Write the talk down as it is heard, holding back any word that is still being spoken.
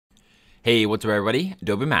Hey, what's up everybody?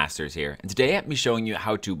 Adobe Masters here, and today I'm showing you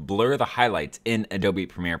how to blur the highlights in Adobe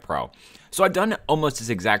Premiere Pro. So I've done almost this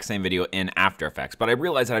exact same video in After Effects, but I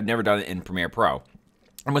realized that I've never done it in Premiere Pro.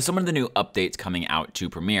 And with some of the new updates coming out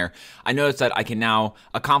to Premiere, I noticed that I can now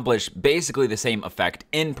accomplish basically the same effect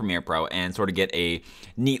in Premiere Pro and sort of get a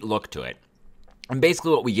neat look to it. And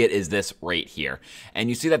basically what we get is this right here. And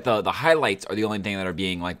you see that the highlights are the only thing that are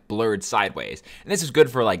being like blurred sideways. And this is good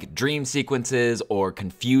for like dream sequences or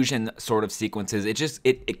confusion sort of sequences.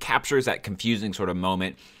 It captures that confusing sort of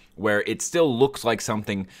moment where it still looks like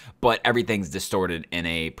something, but everything's distorted in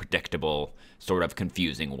a predictable sort of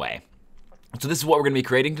confusing way. So this is what we're going to be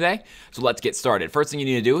creating today. So let's get started. First thing you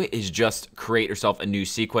need to do is just create yourself a new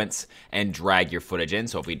sequence and drag your footage in.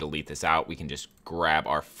 So if we delete this out, we can just grab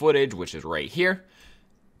our footage, which is right here,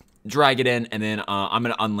 drag it in, and then I'm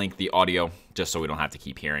going to unlink the audio just so we don't have to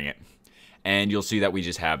keep hearing it. And you'll see that we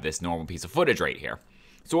just have this normal piece of footage right here.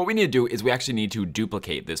 So what we need to do is we actually need to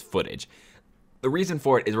duplicate this footage. The reason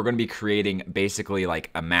for it is we're going to be creating basically like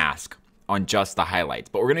a mask on just the highlights,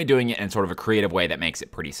 but we're going to be doing it in sort of a creative way that makes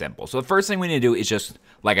it pretty simple. So the first thing we need to do is just,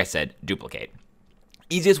 like I said, duplicate.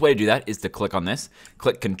 Easiest way to do that is to click on this,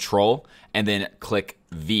 click Control, and then click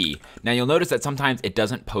V. Now you'll notice that sometimes it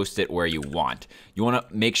doesn't post it where you want. You want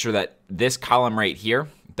to make sure that this column right here,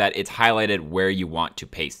 that it's highlighted where you want to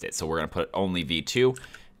paste it. So we're going to put only V2,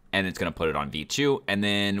 and it's going to put it on V2, and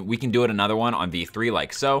then we can do it another one on V3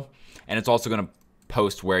 like so, and it's also going to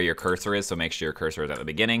post where your cursor is, so make sure your cursor is at the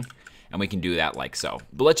beginning. And we can do that like so.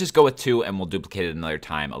 But let's just go with 2 and we'll duplicate it another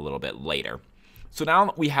time a little bit later. So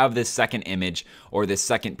now we have this second image or this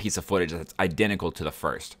second piece of footage that's identical to the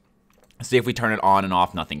first. See if we turn it on and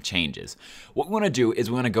off, nothing changes. What we want to do is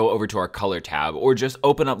we want to go over to our color tab or just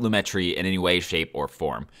open up Lumetri in any way, shape, or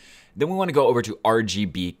form. Then we want to go over to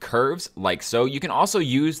RGB curves like so. You can also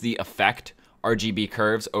use the effect RGB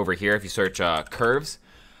curves over here if you search curves.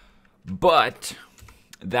 But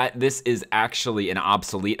this is actually an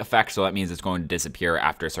obsolete effect, so that means it's going to disappear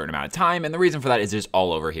after a certain amount of time, and the reason for that is just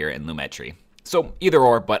all over here in Lumetri. So either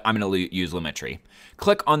or, but I'm going to use Lumetri.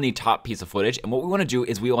 Click on the top piece of footage, and what we want to do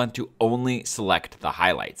is we want to only select the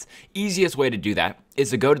highlights. Easiest way to do that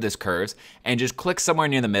is to go to this curves and just click somewhere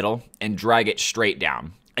near the middle and drag it straight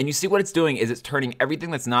down. And you see what it's doing is it's turning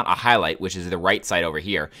everything that's not a highlight, which is the right side over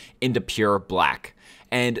here, into pure black.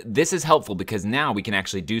 And this is helpful because now we can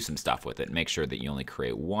actually do some stuff with it. Make sure that you only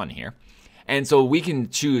create one here. And so we can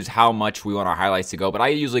choose how much we want our highlights to go, but I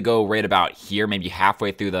usually go right about here, maybe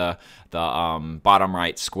halfway through the bottom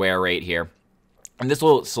right square right here. And this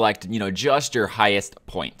will select, just your highest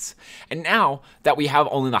points. And now that we have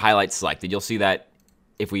only the highlights selected, you'll see that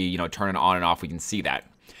if we, turn it on and off, we can see that.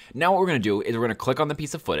 Now what we're going to do is we're going to click on the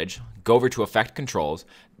piece of footage, go over to Effect Controls,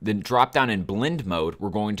 then drop down in Blend Mode, we're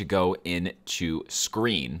going to go into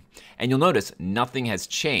Screen. And you'll notice nothing has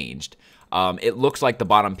changed. It looks like the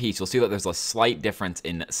bottom piece. You'll see that there's a slight difference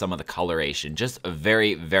in some of the coloration, just a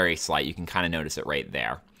very, very slight. You can kind of notice it right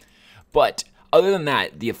there. But other than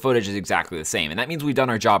that, the footage is exactly the same. And that means we've done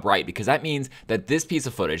our job right, because that means that this piece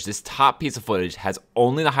of footage, this top piece of footage, has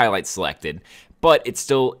only the highlights selected, but it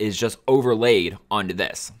still is just overlaid onto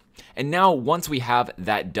this. And now once we have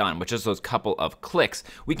that done, which is those couple of clicks,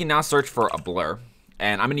 we can now search for a blur.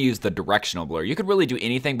 And I'm going to use the directional blur. You could really do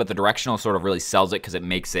anything, but the directional sort of really sells it because it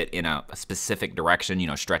makes it in a specific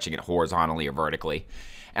direction, stretching it horizontally or vertically.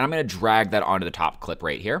 And I'm going to drag that onto the top clip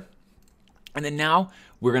right here. And then now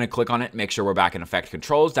we're going to click on it, make sure we're back in Effect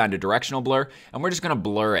Controls, down to Directional Blur, and we're just going to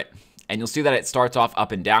blur it. And you'll see that it starts off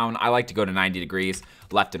up and down. I like to go to 90 degrees.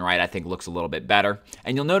 Left and right, I think, looks a little bit better.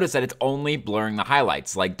 And you'll notice that it's only blurring the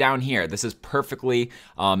highlights. Like down here, this is perfectly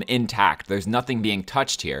intact. There's nothing being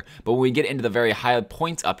touched here. But when we get into the very high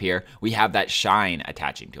points up here, we have that shine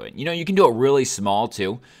attaching to it. You can do it really small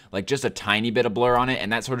too, like just a tiny bit of blur on it,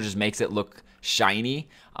 and that sort of just makes it look shiny,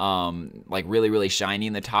 like really, really shiny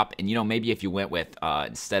in the top. And maybe if you went with,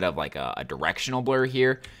 instead of like a directional blur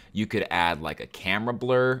here, you could add like a camera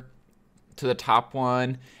blur to the top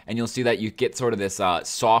one, and you'll see that you get sort of this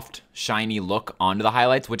soft, shiny look onto the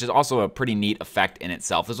highlights, which is also a pretty neat effect in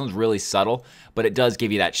itself. This one's really subtle, but it does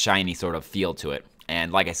give you that shiny sort of feel to it.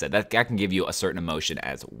 And like I said, that can give you a certain emotion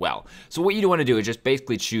as well. So what you want to do is just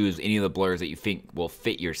basically choose any of the blurs that you think will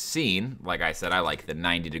fit your scene. Like I said, I like the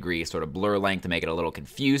 90-degree sort of blur length to make it a little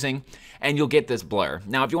confusing, and you'll get this blur.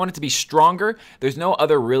 Now, if you want it to be stronger, there's no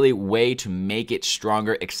other really way to make it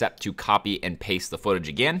stronger except to copy and paste the footage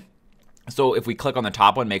again. So if we click on the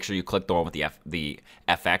top one, make sure you click the one with the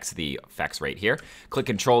FX right here. Click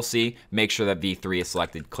Control C, make sure that V3 is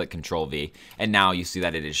selected, click Control V, and now you see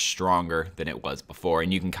that it is stronger than it was before,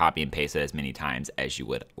 and you can copy and paste it as many times as you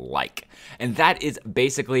would like. And that is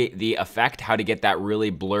basically the effect, how to get that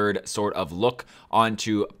really blurred sort of look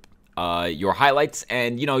onto your highlights.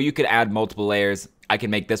 And you could add multiple layers. I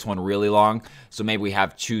can make this one really long, so maybe we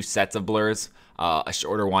have 2 sets of blurs. A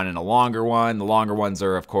shorter one and a longer one. The longer ones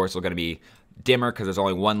are, of course, going to be dimmer because there's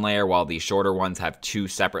only 1 layer, while the shorter ones have 2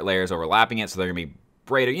 separate layers overlapping it, so they're going to be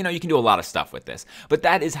brighter. You can do a lot of stuff with this. But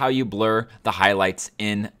that is how you blur the highlights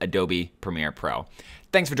in Adobe Premiere Pro.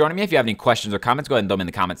 Thanks for joining me. If you have any questions or comments, go ahead and throw them in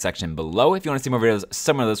the comment section below. If you want to see more videos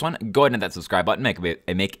similar to this one, go ahead and hit that subscribe button.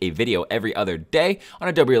 Make a video every other day on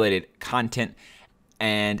Adobe-related content.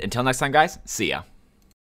 And until next time, guys, see ya.